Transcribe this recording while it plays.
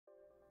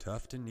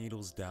Tuft &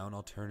 Needle's Down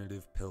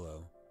Alternative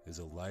Pillow is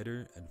a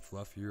lighter and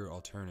fluffier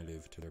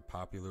alternative to their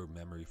popular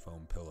memory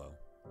foam pillow.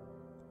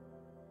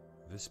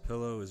 This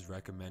pillow is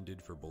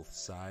recommended for both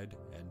side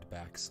and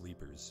back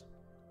sleepers.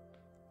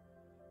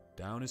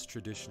 Down is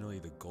traditionally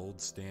the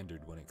gold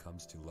standard when it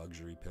comes to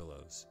luxury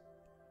pillows.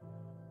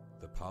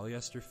 The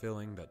polyester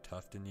filling that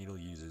Tuft & Needle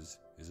uses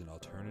is an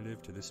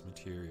alternative to this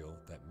material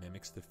that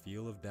mimics the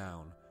feel of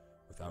down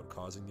without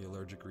causing the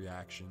allergic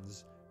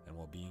reactions and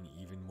while being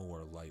even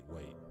more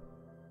lightweight.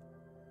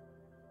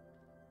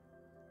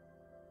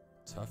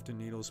 Tuft &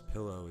 Needle's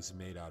pillow is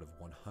made out of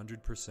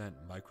 100%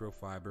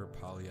 microfiber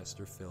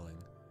polyester filling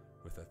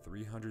with a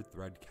 300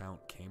 thread count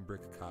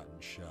cambric cotton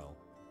shell.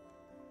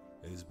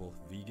 It is both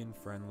vegan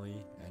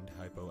friendly and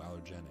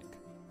hypoallergenic.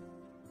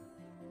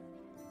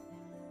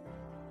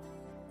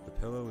 The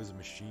pillow is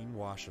machine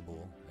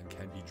washable and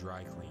can be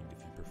dry cleaned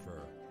if you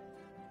prefer.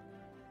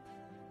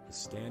 The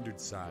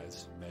standard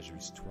size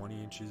measures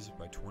 20 inches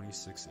by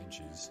 26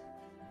 inches,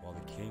 while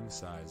the king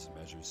size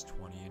measures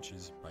 20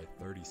 inches by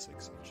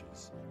 36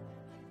 inches.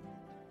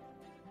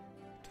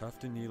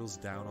 Tuft & Needle's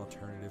Down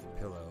Alternative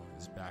Pillow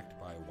is backed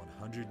by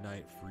a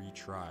 100-night free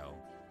trial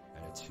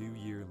and a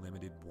 2-year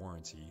limited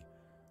warranty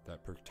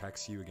that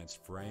protects you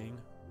against fraying,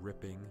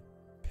 ripping,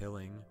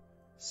 pilling,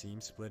 seam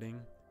splitting,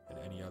 and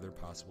any other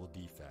possible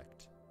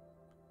defect.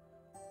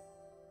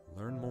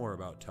 Learn more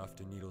about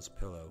Tuft & Needle's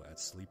pillow at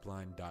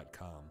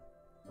sleepline.com.